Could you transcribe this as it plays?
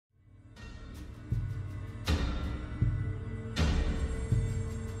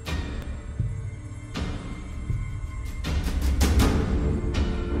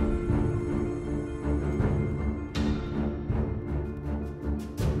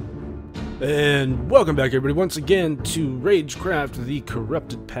And welcome back, everybody, once again to Ragecraft, the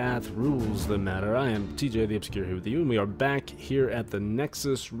corrupted path rules the matter. I am TJ the Obscure here with you, and we are back here at the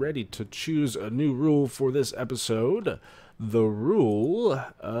Nexus, ready to choose a new rule for this episode. The rule,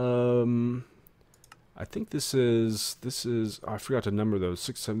 I think this is, I forgot to number those,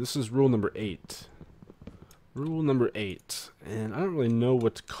 6, 7, this is rule number 8. Rule number 8, and I don't really know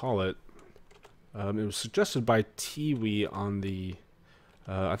what to call it. It was suggested by Tiwi on the...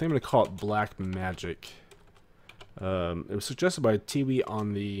 I think I'm going to call it Black Magic. It was suggested by Tiwi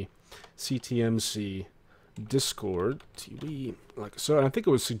on the CTMC Discord. Tiwi, so I think it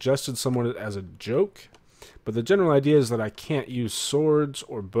was suggested somewhat as a joke. But the general idea is that I can't use swords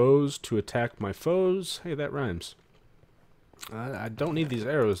or bows to attack my foes. Hey, that rhymes. I don't need these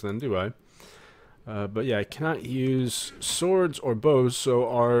arrows then, do I? But yeah, I cannot use swords or bows, so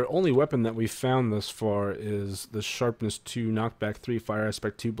our only weapon that we've found thus far is the Sharpness 2, Knockback 3, Fire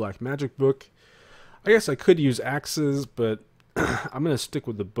Aspect 2 Black Magic book. I guess I could use axes, but I'm going to stick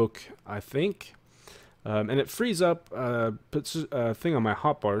with the book, I think. And it frees up, puts a thing on my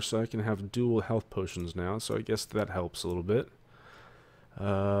hotbar so I can have dual health potions now, so I guess that helps a little bit.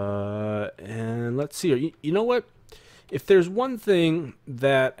 And let's see, you know what? If there's one thing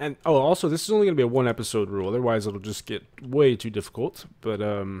that, and oh, also this is only going to be a 1-episode rule, otherwise it'll just get way too difficult. But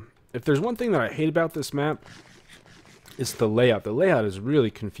if there's one thing that I hate about this map, it's the layout. The layout is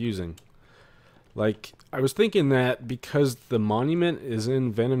really confusing. Like, I was thinking that because the monument is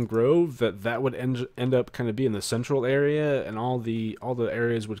in Venom Grove, that would end up kind of being the central area, and all the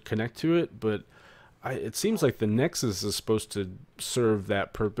areas would connect to it. But it seems like the Nexus is supposed to serve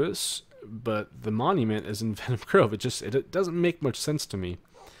that purpose. But the monument is in Venom Grove. It doesn't make much sense to me.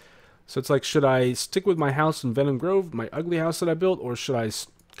 So it's like, should I stick with my house in Venom Grove, my ugly house that I built, or should I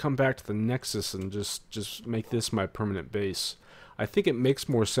come back to the Nexus and just make this my permanent base? I think it makes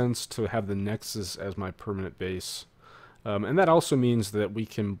more sense to have the Nexus as my permanent base. And that also means that we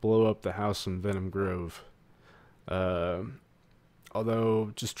can blow up the house in Venom Grove. Although,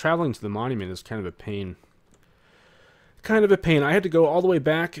 just traveling to the monument is kind of a pain. I had to go all the way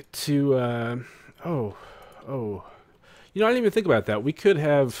back to, you know, I didn't even think about that. We could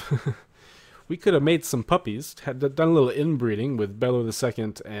have, made some puppies, done a little inbreeding with Bello the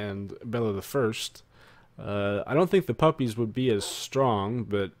Second and Bello the First. I don't think the puppies would be as strong,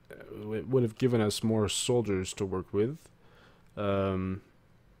 but it would have given us more soldiers to work with. But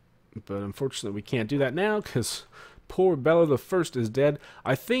unfortunately, we can't do that now because poor Bello the First is dead.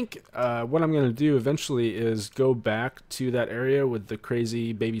 I think what I'm going to do eventually is go back to that area with the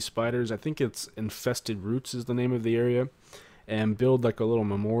crazy baby spiders. I think it's Infested Roots is the name of the area. And build like a little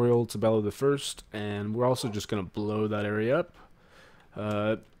memorial to Bello the First. And we're also just going to blow that area up.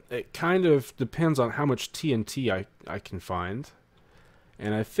 It kind of depends on how much TNT I can find.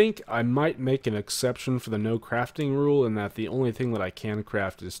 And I think I might make an exception for the no crafting rule in that the only thing that I can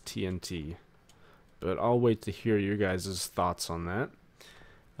craft is TNT. But I'll wait to hear your guys' thoughts on that.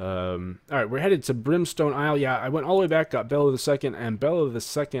 Alright, we're headed to Brimstone Isle. Yeah, I went all the way back, got Bello the Second, and Bello the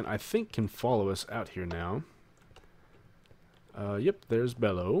Second, I think, can follow us out here now. Yep, there's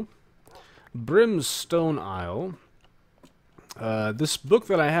Bello. Brimstone Isle. This book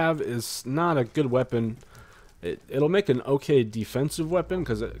that I have is not a good weapon. It'll make an okay defensive weapon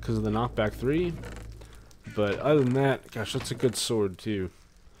because of the knockback 3. But other than that, gosh, that's a good sword too.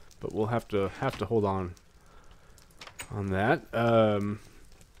 But we'll have to hold on that.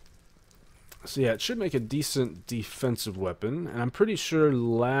 So yeah, it should make a decent defensive weapon. And I'm pretty sure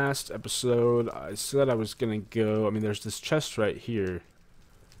last episode I said I was going to go... I mean, there's this chest right here.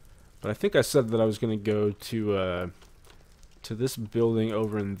 But I think I said that I was going to go to this building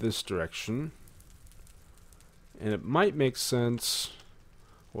over in this direction. And it might make sense...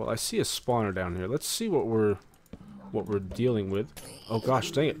 Well, I see a spawner down here. Let's see what we're dealing with. Oh gosh,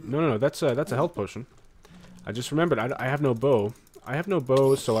 dang it. No, that's a health potion. I just remembered I have no bow. I have no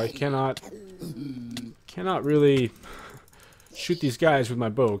bow, so I cannot really shoot these guys with my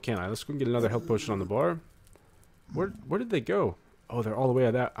bow, can I? Let's go get another health potion on the bar. Where did they go? Oh, they're all the way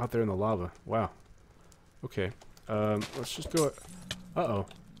out there in the lava. Wow. Okay. Let's just go.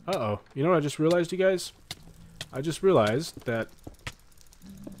 Uh-oh. You know what I just realized, you guys? I just realized that...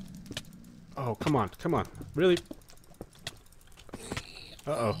 Oh, come on. Really?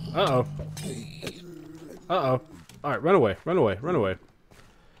 Uh-oh. Alright, run away.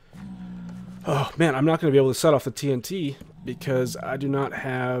 Oh, man, I'm not going to be able to set off the TNT because I do not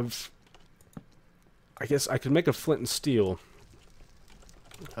have... I guess I could make a flint and steel.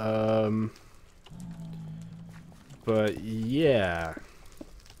 But, yeah.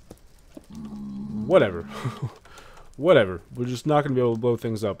 Whatever. Whatever. We're just not going to be able to blow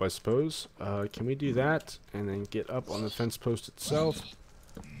things up, I suppose. Can we do that? And then get up on the fence post itself.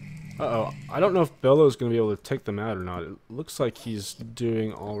 Uh-oh. I don't know if Bello's going to be able to take them out or not. It looks like he's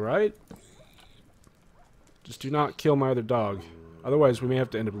doing alright. Just do not kill my other dog. Otherwise, we may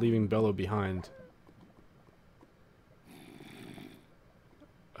have to end up leaving Bello behind.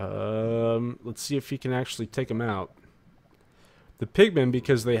 Let's see if he can actually take him out. The pigmen,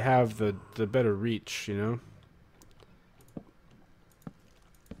 because they have the better reach, you know?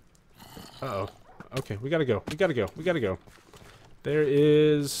 Uh-oh. Okay, we gotta go. We gotta go. We gotta go. There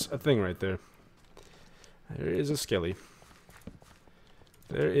is a thing right there. There is a skelly.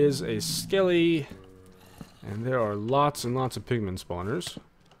 There is a skelly. And there are lots and lots of pigmen spawners.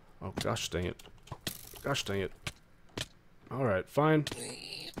 Oh, gosh dang it. Gosh dang it. Alright, fine.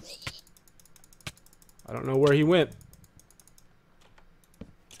 I don't know where he went.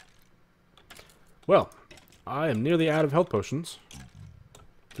 Well, I am nearly out of health potions.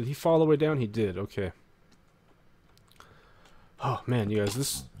 Did he fall all the way down? He did. Okay. Oh man, you guys,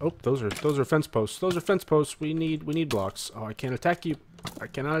 this. Oh, those are fence posts. Those are fence posts. We need blocks. Oh, I can't attack you. I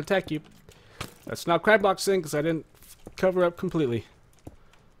cannot attack you. That's not Cryboxing because I didn't cover up completely.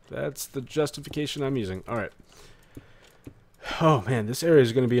 That's the justification I'm using. All right. Oh man, this area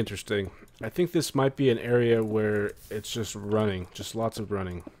is going to be interesting. I think this might be an area where it's just running, just lots of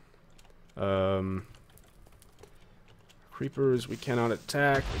running. Creepers we cannot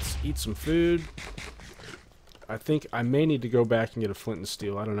attack. Let's eat some food. I think I may need to go back and get a flint and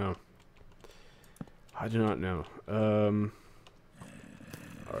steel. I don't know. I do not know.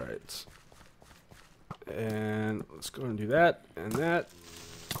 Alright. And let's go and do that, and that,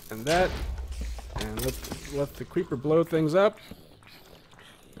 and that. And let the creeper blow things up.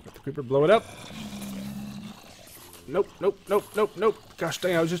 Let the creeper blow it up. Nope, nope, nope, nope, nope. Gosh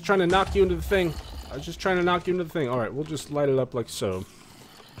dang, I was just trying to knock you into the thing. Alright, we'll just light it up like so.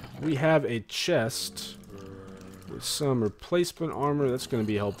 We have a chest with some replacement armor. That's going to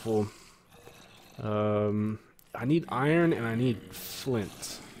be helpful. I need iron and I need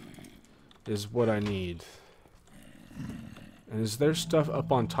flint. Is what I need. And is there stuff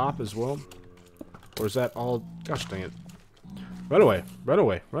up on top as well? Or is that all... Gosh dang it. Run away. Run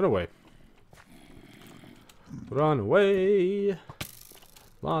away. Run away. Run away.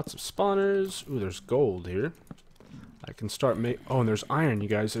 Lots of spawners. Ooh, there's gold here. I can start oh, and there's iron, you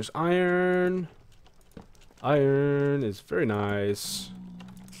guys. There's iron. Iron is very nice.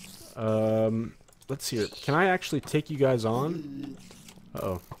 Let's see here. Can I actually take you guys on?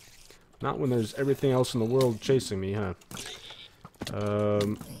 Uh-oh. Not when there's everything else in the world chasing me, huh?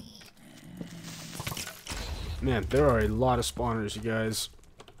 Man, there are a lot of spawners, you guys.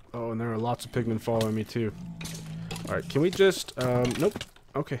 Oh, and there are lots of pigmen following me, too. Alright, can we just... nope.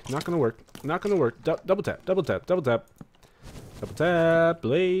 Okay, not gonna work. Not gonna work. Double tap, double tap, double tap. Double tap.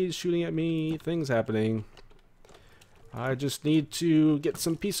 Blaze shooting at me. Things happening. I just need to get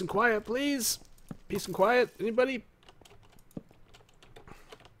some peace and quiet, please. Peace and quiet. Anybody?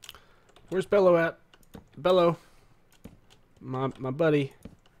 Where's Bello at? Bello. My buddy.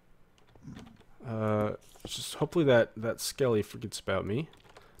 Just hopefully that skelly forgets about me.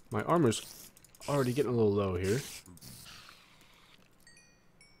 My armor's already getting a little low here.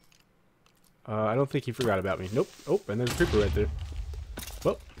 I don't think he forgot about me. Nope. Oh, and there's a creeper right there.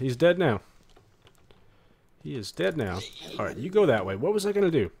 Well, he's dead now. He is dead now. Alright, you go that way. What was I going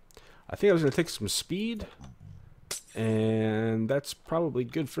to do? I think I was going to take some speed. And that's probably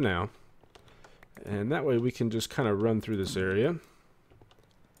good for now. And that way we can just kind of run through this area.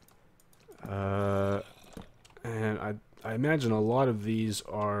 And I imagine a lot of these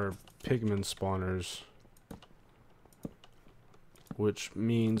are pigmen spawners. Which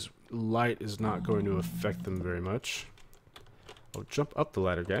means light is not going to affect them very much. Oh, jump up the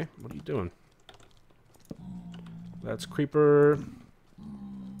ladder, guy. What are you doing? That's creeper.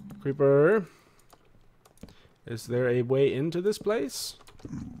 Creeper. Is there a way into this place?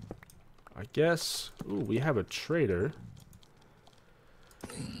 I guess. Ooh, we have a trader.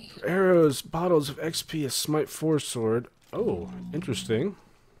 For arrows, bottles of XP, a smite 4 sword. Oh, interesting.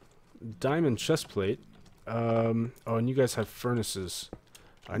 Diamond chestplate. Oh, and you guys have furnaces.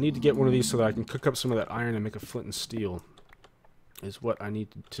 I need to get one of these so that I can cook up some of that iron and make a flint and steel. Is what I need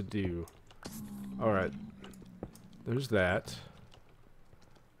to do. Alright. There's that.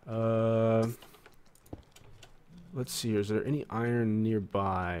 Let's see here. Is there any iron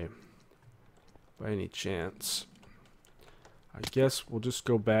nearby? By any chance? I guess we'll just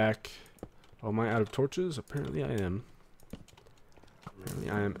go back. Oh, am I out of torches? Apparently I am. Apparently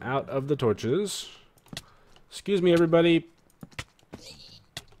I am out of the torches. Excuse me, everybody.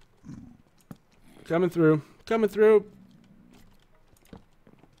 Coming through. coming through.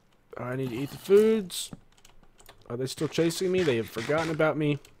 I need to eat the foods. Are they still chasing me? They have forgotten about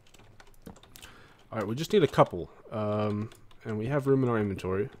me. Alright, we just need a couple. And we have room in our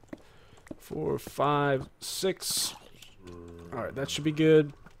inventory. 4, 5, 6. Alright, that should be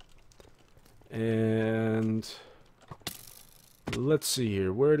good. And let's see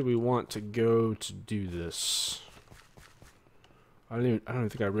here. Where do we want to go to do this? I don't even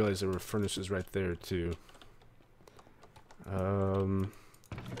think I realized there were furnaces right there too. I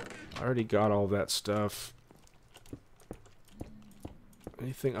already got all that stuff.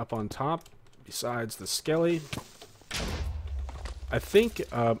 Anything up on top besides the skelly? I think,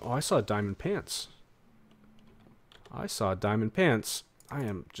 oh, I saw diamond pants. I saw diamond pants. I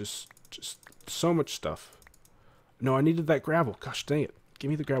am just so much stuff. No, I needed that gravel. Gosh dang it. Give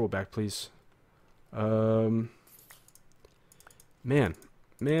me the gravel back, please. Man.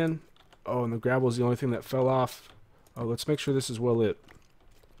 Oh, and the gravel is the only thing that fell off. Oh, let's make sure this is well lit.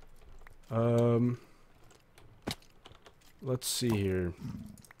 Let's see here.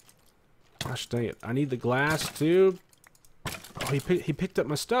 Gosh dang it. I need the glass too. Oh, he picked up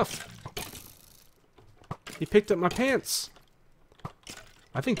my stuff. He picked up my pants.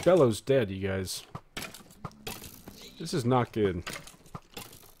 I think Bellow's dead, you guys. This is not good.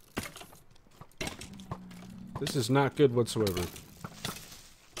 This is not good whatsoever.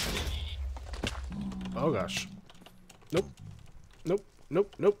 Oh gosh. Nope. Nope.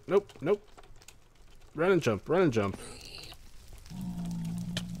 Nope. Nope. Nope. Nope. Run and jump. Run and jump.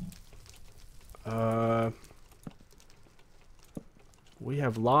 We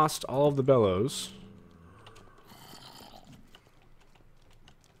have lost all of the bellows.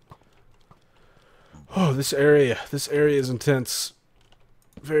 Oh, this area is intense.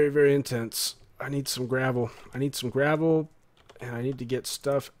 Very, very intense. I need some gravel. I need some gravel, and I need to get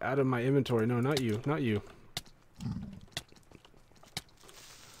stuff out of my inventory. No, not you. Not you.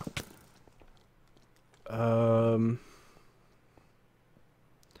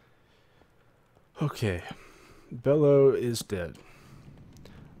 Okay. Bellow is dead.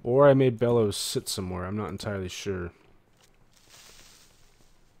 Or I made Bellow sit somewhere. I'm not entirely sure.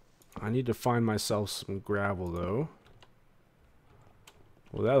 I need to find myself some gravel, though.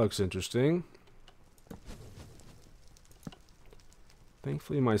 Well, that looks interesting.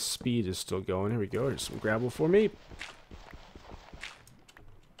 Thankfully, my speed is still going. Here we go. Here's some gravel for me.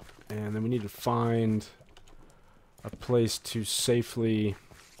 And then we need to find a place to safely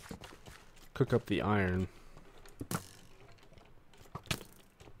cook up the iron.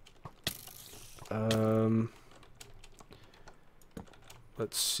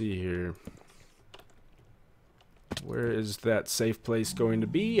 Let's see here. Where is that safe place going to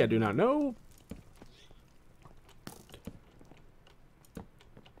be? I do not know.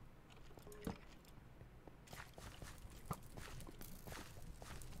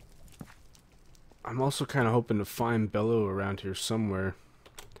 I'm also kind of hoping to find Bellow around here somewhere.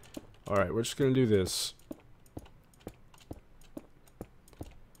 Alright, we're just going to do this.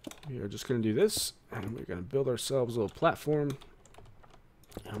 We are just going to do this, and we're going to build ourselves a little platform.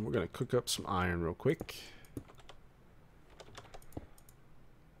 And we're going to cook up some iron real quick.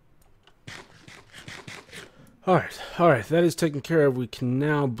 Alright, that is taken care of. We can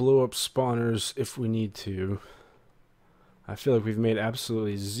now blow up spawners if we need to. I feel like we've made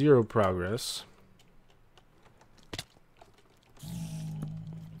absolutely zero progress.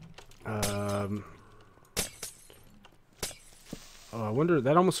 Oh, I wonder,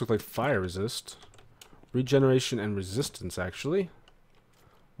 that almost looked like fire resist. Regeneration and resistance, actually.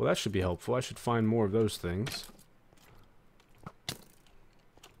 Well, that should be helpful. I should find more of those things.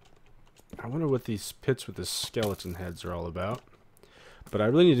 I wonder what these pits with the skeleton heads are all about. But I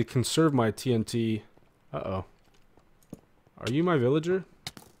really need to conserve my TNT. Uh-oh. Are you my villager?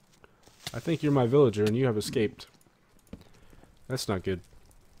 I think you're my villager and you have escaped. That's not good.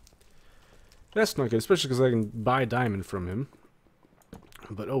 That's not good, especially because I can buy diamond from him.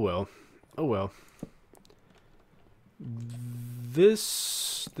 But oh well. Oh well.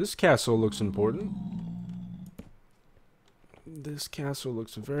 This castle looks important. This castle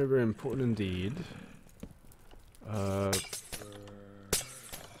looks very, very important indeed.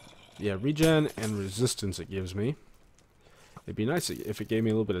 Yeah, regen and resistance it gives me. It'd be nice if it gave me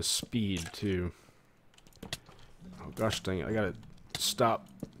a little bit of speed too. Oh gosh dang it, I gotta stop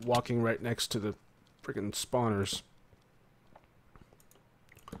walking right next to the freaking spawners.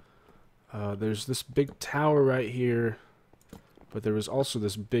 There's this big tower right here, but there was also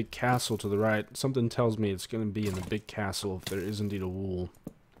this big castle to the right. Something tells me it's going to be in the big castle if there is indeed a wool.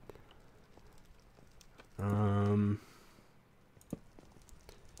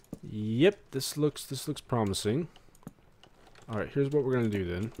 Yep, this looks promising. Alright, here's what we're gonna do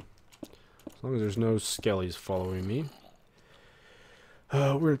then. As long as there's no skellies following me.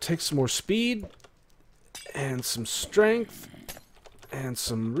 We're gonna take some more speed, and some strength, and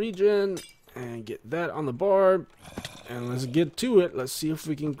some regen, and get that on the bar. And let's get to it. Let's see if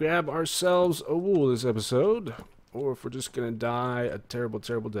we can grab ourselves a wool this episode, or if we're just gonna die a terrible,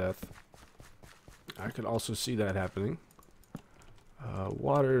 terrible death. I could also see that happening.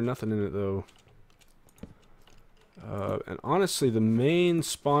 Water, nothing in it though. And honestly, the main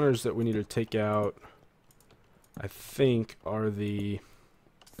spawners that we need to take out, I think, are the...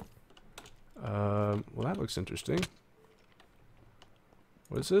 well, that looks interesting.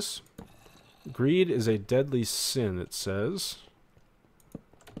 What is this? Greed is a deadly sin, it says.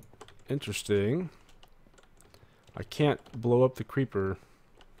 Interesting. I can't blow up the creeper.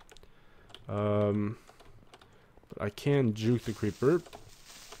 But I can juke the creeper.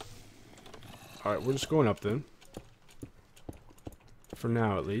 Alright, we're just going up then. For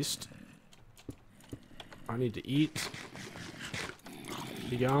now, at least. I need to eat.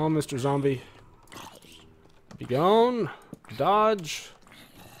 Be gone, Mr. Zombie. Be gone. Dodge.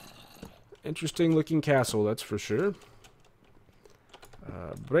 Interesting looking castle, that's for sure.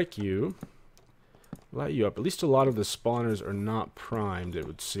 Break you. Light you up. At least a lot of the spawners are not primed, it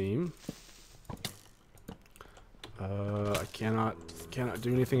would seem. I cannot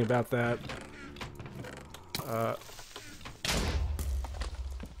do anything about that.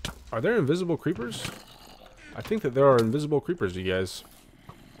 Are there invisible creepers? I think that there are invisible creepers, you guys.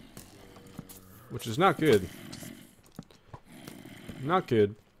 Which is not good. Not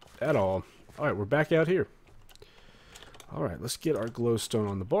good at all. Alright, we're back out here. Alright, let's get our glowstone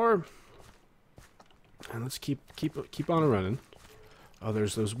on the bar. And let's keep on running. Oh,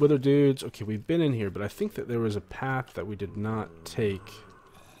 there's those wither dudes. Okay, we've been in here, but I think that there was a path that we did not take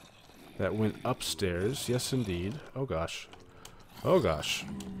that went upstairs. Yes, indeed. Oh, gosh. Oh, gosh.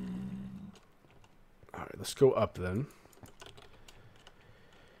 Alright, let's go up then.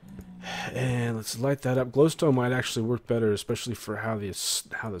 And let's light that up. Glowstone might actually work better, especially for how the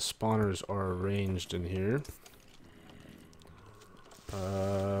spawners are arranged in here.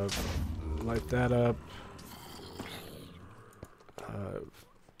 Light that up.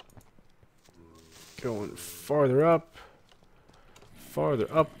 Going farther up. Farther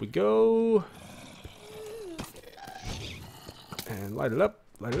up we go. And light it up.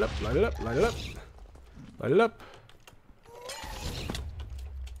 Light it up. Light it up. Light it up. Light it up.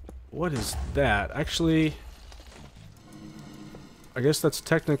 What is that? Actually, I guess that's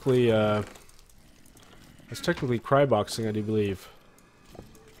technically Cryboxing, I do believe.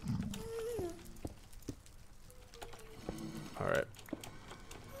 All right.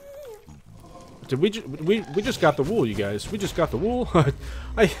 Did we just got the wool, you guys? We just got the wool.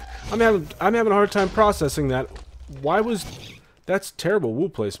 I'm having a hard time processing that. Why was that's terrible wool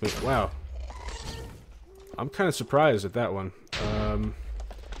placement? Wow. I'm kind of surprised at that one.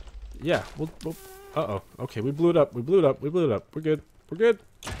 Yeah, we'll uh-oh. Okay, we blew it up. We blew it up. We blew it up. We're good. We're good.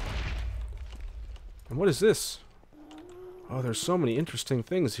 And what is this? Oh, there's so many interesting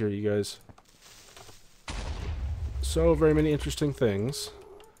things here, you guys. So very many interesting things.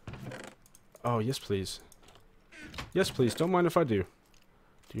 Oh, yes, please. Yes, please. Don't mind if I do.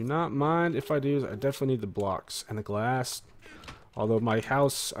 Do not mind if I do. I definitely need the blocks and the glass. Although my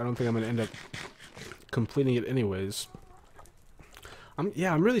house, I don't think I'm going to end up completing it anyways.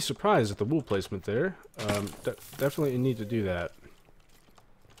 I'm really surprised at the wool placement there. Definitely need to do that.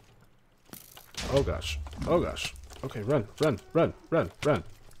 Oh gosh. Oh gosh. Okay, run, run, run, run, run.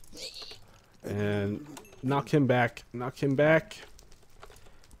 And knock him back. Knock him back.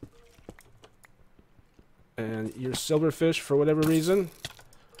 And your silverfish, for whatever reason.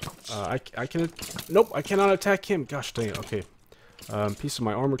 I can... Nope, I cannot attack him. Gosh dang it. Okay. Piece of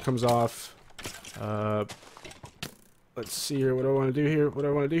my armor comes off. Let's see here. What do I want to do here? What do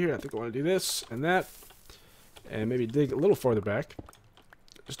I want to do here? I think I want to do this and that. And maybe dig a little farther back.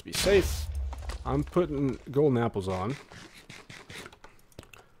 Just to be safe. I'm putting golden apples on.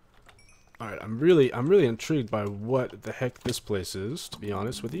 Alright, I'm really intrigued by what the heck this place is, to be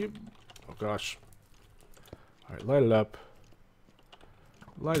honest with you. Oh gosh. Alright, light it up.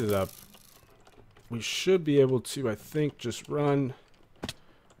 Light it up. We should be able to, I think, just run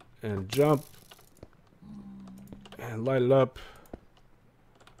and jump and light it up.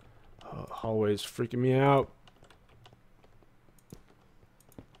 Hallway's freaking me out.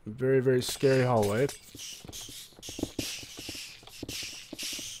 Very, very scary hallway.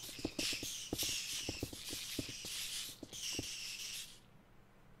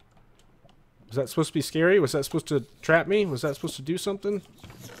 Was that supposed to be scary? Was that supposed to trap me? Was that supposed to do something?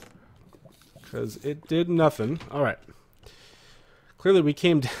 because it did nothing. Alright. Clearly we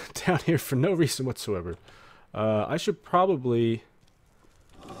came down here for no reason whatsoever. I should probably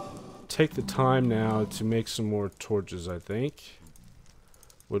take the time now to make some more torches, I think.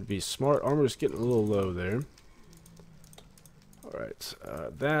 Would be smart. Armor's getting a little low there. Alright,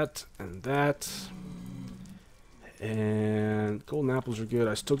 that and that. And golden apples are good.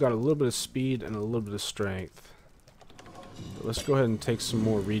 I still got a little bit of speed and a little bit of strength. But let's go ahead and take some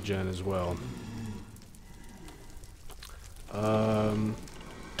more regen as well.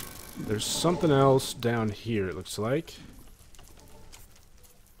 There's something else down here, it looks like.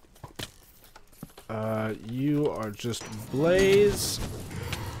 You are just blaze.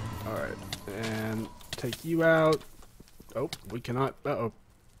 Alright, and take you out. Oh, we cannot. Uh-oh.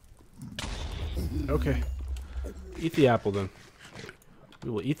 Okay. Eat the apple, then. We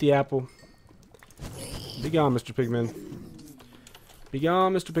will eat the apple. Be gone, Mr. Pigman. Be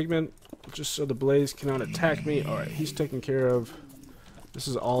gone, Mr. Pigman. Just so the blaze cannot attack me. Alright, he's taken care of. This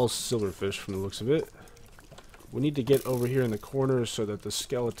is all silverfish from the looks of it. We need to get over here in the corner so that the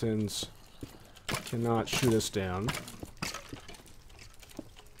skeletons cannot shoot us down.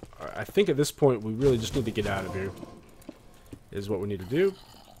 Alright, I think at this point we really just need to get out of here. Is what we need to do.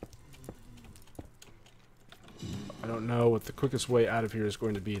 I don't know what the quickest way out of here is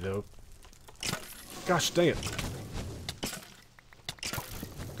going to be, though. Gosh dang it.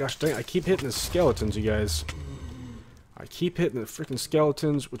 Gosh dang it. I keep hitting the skeletons, you guys. I keep hitting the freaking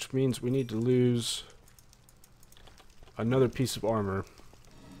skeletons, which means we need to lose another piece of armor.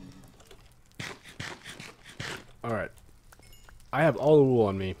 Alright. I have all the wool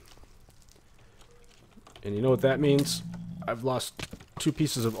on me. And you know what that means? I've lost 2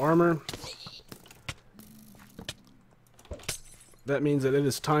 pieces of armor. That means that it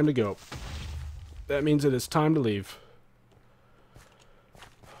is time to go. That means it is time to leave.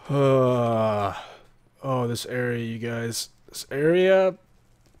 Oh, this area, you guys. This area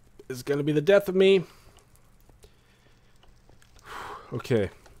is going to be the death of me. Okay.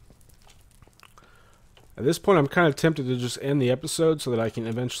 At this point, I'm kind of tempted to just end the episode so that I can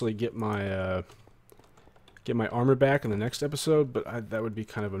eventually get my armor back in the next episode, but that would be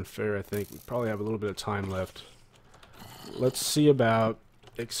kind of unfair, I think. We probably have a little bit of time left. Let's see about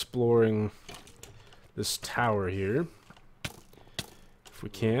exploring this tower here. If we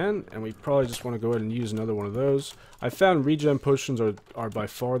can, and we probably just want to go ahead and use another one of those. I found regen potions are by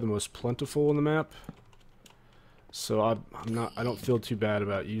far the most plentiful in the map. So I don't feel too bad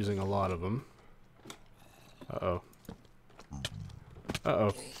about using a lot of them. Uh-oh.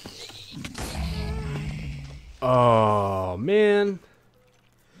 Uh-oh. Oh, man.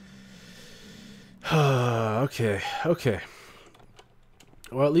 Okay, okay.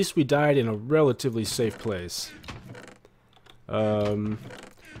 Well, at least we died in a relatively safe place. I'm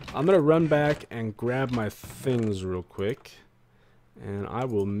gonna run back and grab my things real quick. And I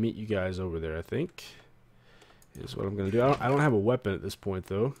will meet you guys over there, I think. Is what I'm gonna do. I don't have a weapon at this point,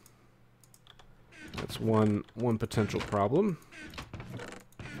 though. That's one potential problem.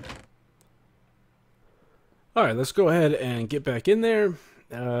 Alright, let's go ahead and get back in there.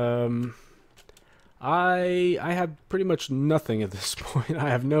 I have pretty much nothing at this point. I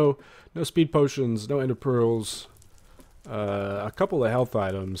have no speed potions, no enderpearls, a couple of health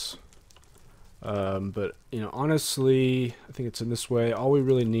items. But, you know, honestly, I think it's in this way. All we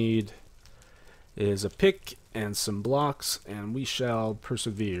really need is a pick and some blocks, and we shall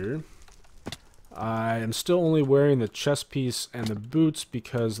persevere. I am still only wearing the chest piece and the boots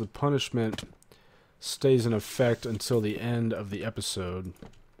because the punishment stays in effect until the end of the episode.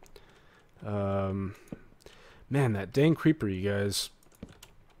 Man, that dang creeper, you guys.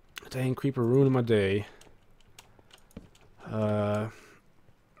 Dang creeper ruining my day. But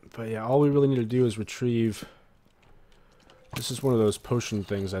yeah, all we really need to do is retrieve. This is one of those potion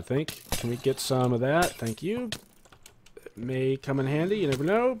things, I think. Can we get some of that? Thank you. It may come in handy, you never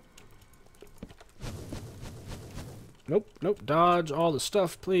know. Nope, nope, dodge all the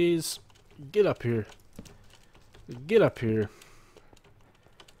stuff, please. Get up here. Get up here.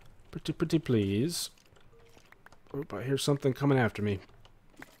 Pretty please. Oop, I hear something coming after me.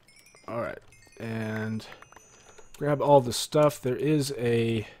 Alright, and grab all the stuff. There is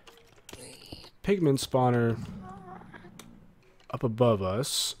a pigman spawner up above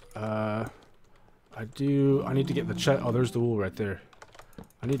us. I need to get the chest. Oh, there's the wool right there.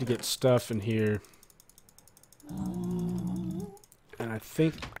 I need to get stuff in here. And I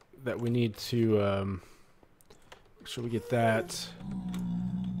think that we need to make sure we get that.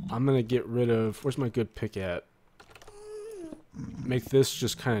 I'm gonna get rid of, where's my good pick at? Make this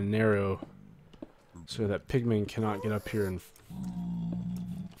just kind of narrow so that pigmen cannot get up here and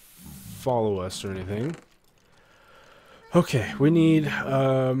follow us or anything. Okay, we need,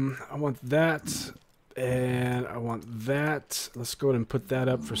 I want that, and I want that. Let's go ahead and put that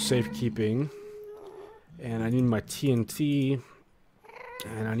up for safekeeping. And I need my TNT,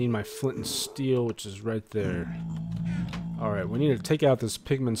 and I need my flint and steel, which is right there. Alright, we need to take out this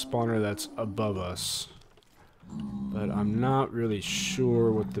pigman spawner that's above us. But I'm not really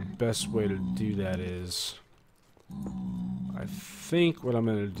sure what the best way to do that is. I think what I'm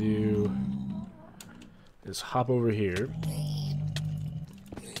going to do is hop over here.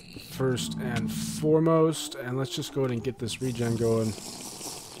 First and foremost, and let's just go ahead and get this regen going.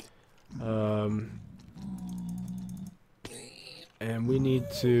 And we need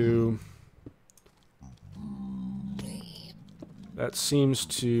to... That seems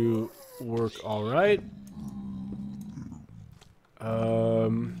to work alright.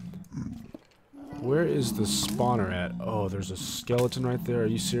 Where is the spawner at? Oh, there's a skeleton right there. Are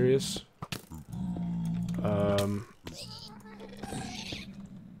you serious?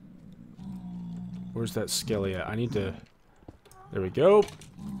 Where's that skelly at? I need to... There we go.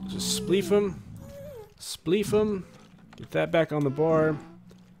 Just spleef him. Spleef him. Get that back on the bar.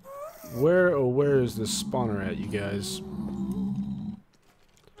 Where, oh, where is this spawner at, you guys?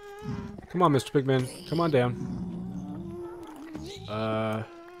 Come on, Mr. Pigman. Come on down. I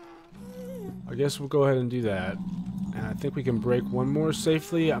guess we'll go ahead and do that. And I think we can break one more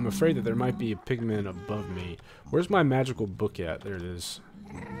safely. I'm afraid that there might be a pigman above me. Where's my magical book at? There it is.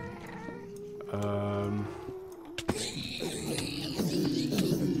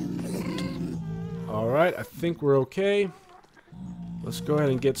 Alright, I think we're okay. Let's go ahead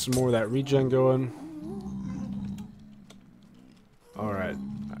and get some more of that regen going. Alright.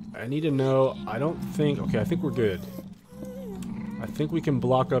 I need to know, I don't think... Okay, I think we're good. I think we can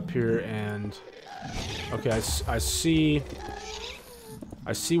block up here and... Okay, I see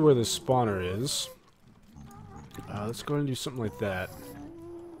where the spawner is. Let's go ahead and do something like that.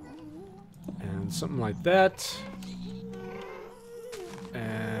 And something like that.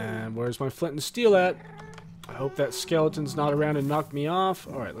 And where's my flint and steel at? I hope that skeleton's not around and knocked me off.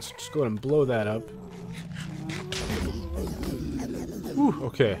 Alright, let's just go ahead and blow that up. Whew,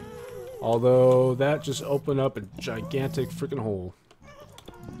 okay. Although, that just opened up a gigantic freaking hole.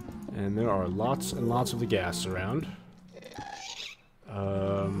 And there are lots and lots of the gas around.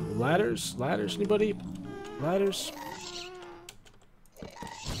 Ladders? Ladders, anybody? Ladders?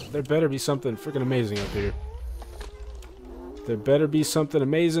 There better be something freaking amazing up here. There better be something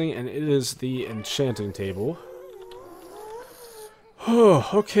amazing, and it is the enchanting table. Oh,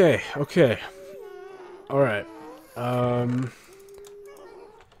 okay, okay. Alright.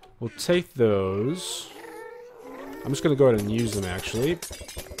 We'll take those. I'm just gonna go ahead and use them, actually.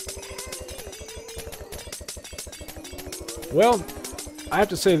 Well, I have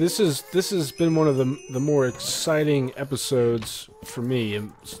to say this has been one of the more exciting episodes for me,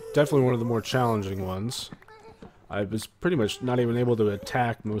 and it's definitely one of the more challenging ones. I was pretty much not even able to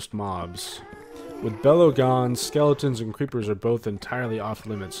attack most mobs. With Bellow gone, skeletons and creepers are both entirely off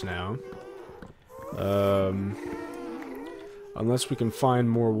limits now. Unless we can find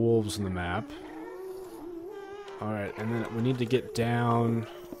more wolves in the map. Alright, and then we need to get down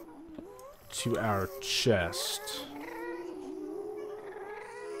to our chest.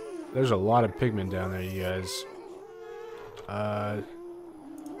 There's a lot of pigmen down there, you guys.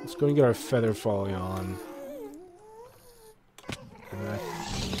 Let's go and get our feather falling on. And I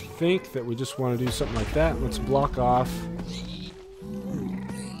think that we just want to do something like that. Let's block off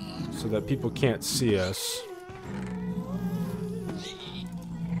so that people can't see us.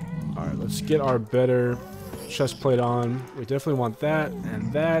 Alright, let's get our better chest plate on. We definitely want that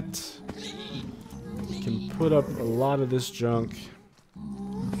and that. We can put up a lot of this junk.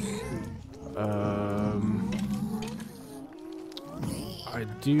 I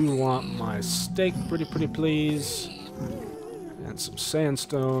do want my steak, pretty please. And some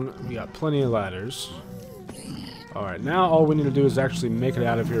sandstone. We got plenty of ladders. Alright, now all we need to do is actually make it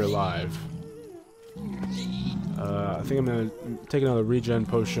out of here alive. I think I'm going to take another regen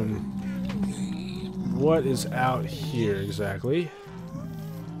potion. What is out here exactly?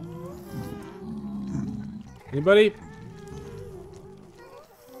 Anybody?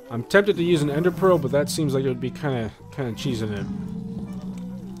 I'm tempted to use an enderpearl, but that seems like it would be kind of cheesing it.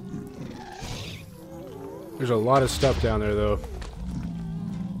 There's a lot of stuff down there, though.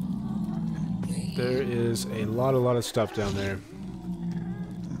 There is a lot of stuff down there.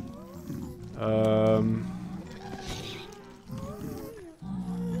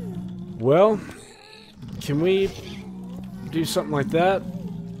 Well, can we do something like that?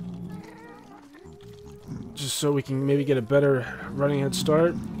 Just so we can maybe get a better running head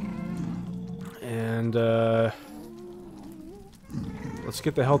start. And, let's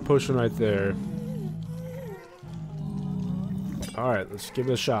get the health potion right there. Alright, let's give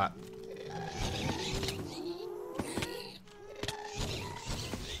it a shot.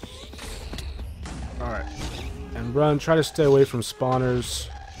 Alright. And run. Try to stay away from spawners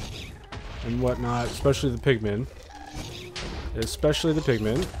and whatnot, especially the pigmen. Especially the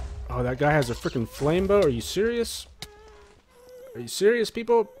pigmen. Oh, that guy has a freaking flame bow. Are you serious? Are you serious,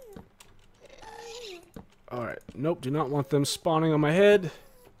 people? Alright. Nope, do not want them spawning on my head.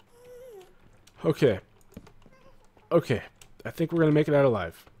 Okay. Okay. I think we're gonna make it out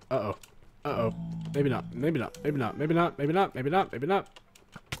alive. Uh-oh. Uh-oh. Maybe not. Maybe not. Maybe not. Maybe not. Maybe not. Maybe not. Maybe not.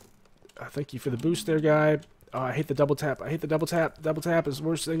 Thank you for the boost there, guy. Oh, I hate the double tap. I hate the double tap. Double tap is the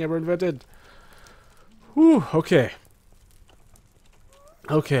worst thing ever invented. Whew. Okay.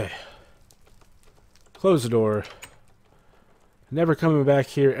 Okay. Close the door. Never coming back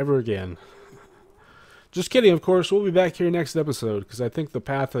here ever again. Just kidding, of course. We'll be back here next episode, because I think the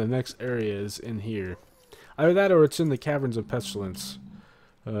path to the next area is in here. Either that or it's in the Caverns of Pestilence.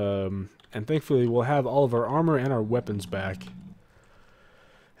 And thankfully we'll have all of our armor and our weapons back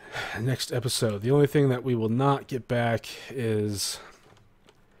next episode. The only thing that we will not get back is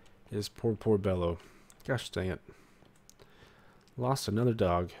poor Bello. Gosh dang it. Lost another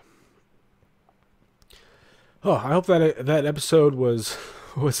dog. Oh, I hope that episode was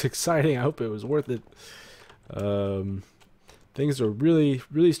exciting. I hope it was worth it. Things are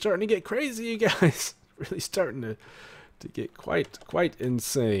really starting to get crazy, you guys. Really starting to get quite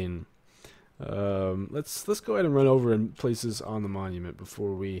insane. Let's go ahead and run over in places on the monument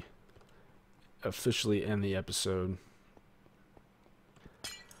before we officially end the episode.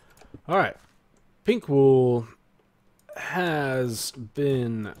 Alright. Pink wool has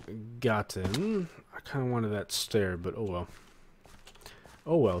been gotten. I kind of wanted that stair, but oh well.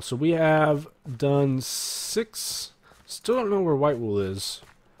 Oh well. So we have done 6. Still don't know where white wool is.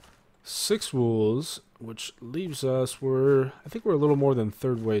 6 wools, which leaves us, I think we're a little more than a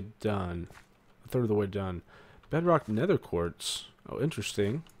third of the way done. Bedrock nether quartz. Oh,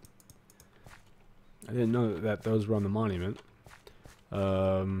 interesting. I didn't know that those were on the monument.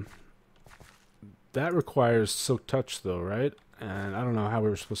 That requires silk touch though, right? And I don't know how we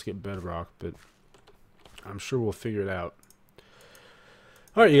were supposed to get bedrock, but I'm sure we'll figure it out.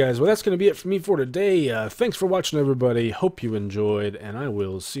 Alright, you guys, well, that's going to be it for me for today. Thanks for watching, everybody. Hope you enjoyed, and I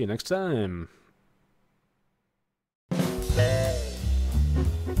will see you next time.